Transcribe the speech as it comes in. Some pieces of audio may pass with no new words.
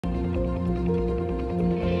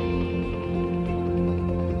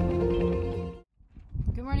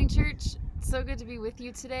morning, church. So good to be with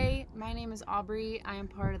you today. My name is Aubrea. I am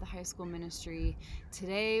part of the high school ministry.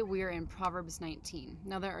 Today we are in Proverbs 19.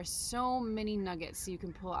 Now there are so many nuggets you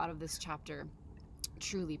can pull out of this chapter,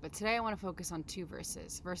 truly, but today I want to focus on two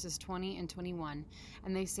verses 20 and 21,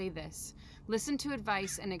 and they say this: listen to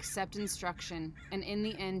advice and accept instruction, and in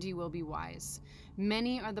the end you will be wise.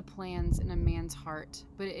 Many are the plans in a man's heart,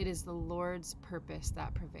 but it is the Lord's purpose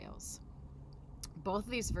that prevails. Both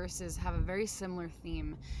of these verses have a very similar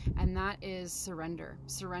theme, and that is surrender.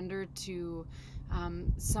 Surrender to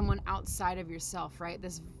someone outside of yourself, right?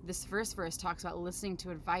 This first verse talks about listening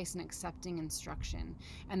to advice and accepting instruction.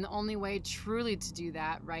 And the only way truly to do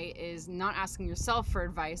that, right, is not asking yourself for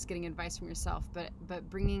advice, getting advice from yourself, but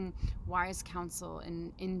bringing wise counsel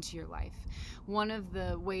into your life. One of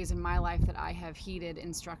the ways in my life that I have heeded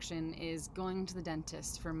instruction is going to the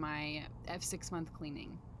dentist for my 6-month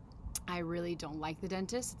cleaning. I really don't like the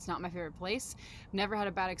dentist. It's not my favorite place. Never had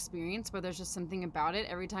a bad experience, but there's just something about it.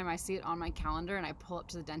 Every time I see it on my calendar and I pull up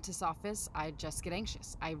to the dentist's office, I just get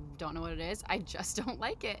anxious. I don't know what it is. I just don't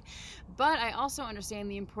like it. But I also understand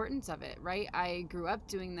the importance of it, right? I grew up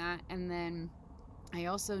doing that, and then I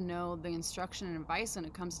also know the instruction and advice when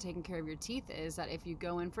it comes to taking care of your teeth is that if you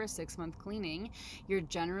go in for a 6-month cleaning, you're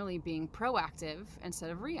generally being proactive instead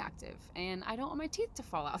of reactive. And I don't want my teeth to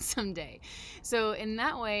fall out someday. So in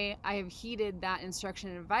that way, I have heeded that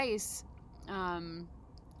instruction and advice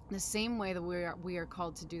the same way that we are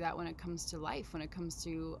called to do that when it comes to life, when it comes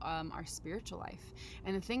to our spiritual life.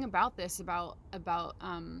 And the thing about this, about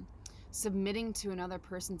submitting to another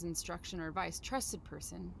person's instruction or advice, trusted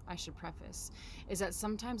person, I should preface, is that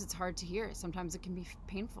sometimes it's hard to hear. Sometimes it can be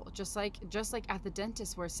painful, just like at the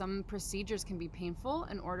dentist, where some procedures can be painful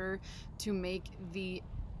in order to make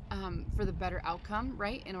for the better outcome,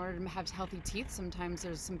 right? In order to have healthy teeth, sometimes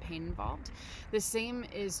there's some pain involved. The same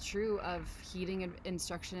is true of heeding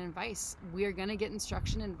instruction and advice. We are going to get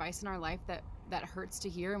instruction and advice in our life that hurts to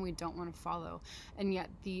hear and we don't want to follow. And yet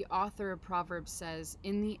the author of Proverbs says,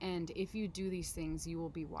 in the end, if you do these things, you will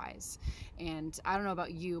be wise. And I don't know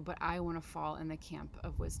about you, but I want to fall in the camp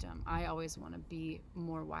of wisdom. I always want to be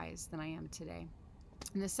more wise than I am today.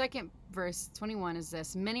 And the second verse, 21, is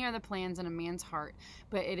this: many are the plans in a man's heart,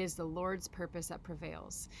 but it is the Lord's purpose that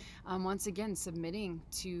prevails. Once again, submitting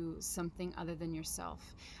to something other than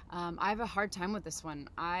yourself. I have a hard time with this one.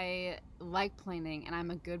 I like planning, and I'm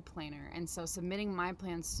a good planner. And so submitting my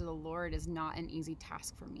plans to the Lord is not an easy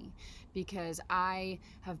task for me, because I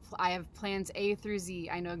have plans A through Z.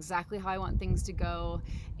 I know exactly how I want things to go,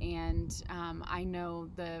 and I know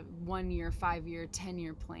the 1-year, 5-year,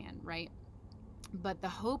 10-year plan, right? But the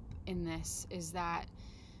hope in this is that,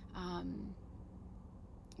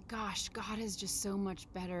 God is just so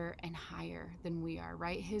much better and higher than we are,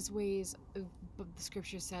 right? His ways, the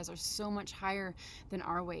scripture says, are so much higher than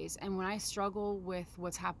our ways. And when I struggle with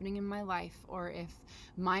what's happening in my life, or if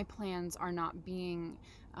my plans are not being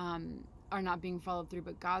followed through,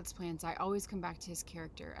 but God's plans, I always come back to his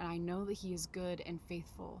character. And I know that he is good and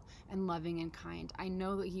faithful and loving and kind. I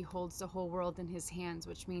know that he holds the whole world in his hands,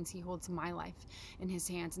 which means he holds my life in his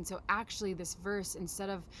hands. And so actually this verse, instead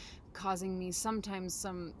of causing me sometimes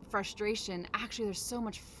some frustration, actually there's so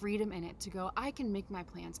much freedom in it to go, I can make my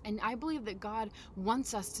plans. And I believe that God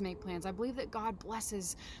wants us to make plans. I believe that God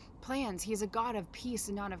blesses plans. He's a God of peace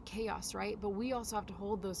and not of chaos, right? But we also have to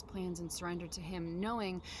hold those plans and surrender to him,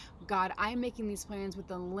 knowing, God, I'm making these plans with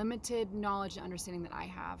the limited knowledge and understanding that I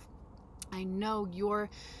have. I know your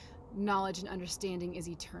knowledge and understanding is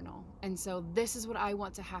eternal. And so this is what I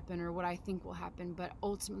want to happen, or what I think will happen. But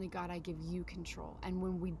ultimately, God, I give you control. And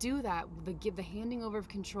when we do that, the handing over of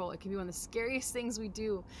control, it can be one of the scariest things we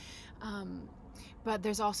do. But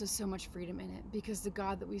there's also so much freedom in it, because the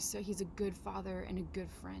God that we serve, he's a good father and a good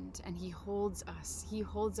friend, and he holds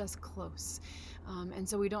us close. And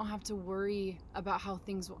so we don't have to worry about how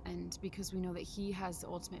things will end, because we know that he has the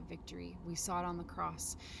ultimate victory. We saw it on the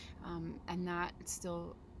cross, and that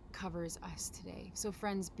still covers us today. So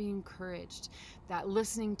friends, be encouraged that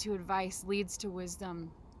listening to advice leads to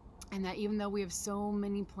wisdom, and that even though we have so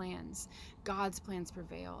many plans, God's plans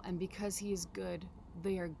prevail. And because he is good,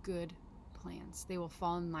 they are good plans. They will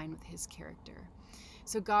fall in line with his character.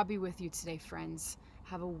 So God be with you today, friends.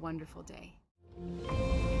 Have a wonderful day.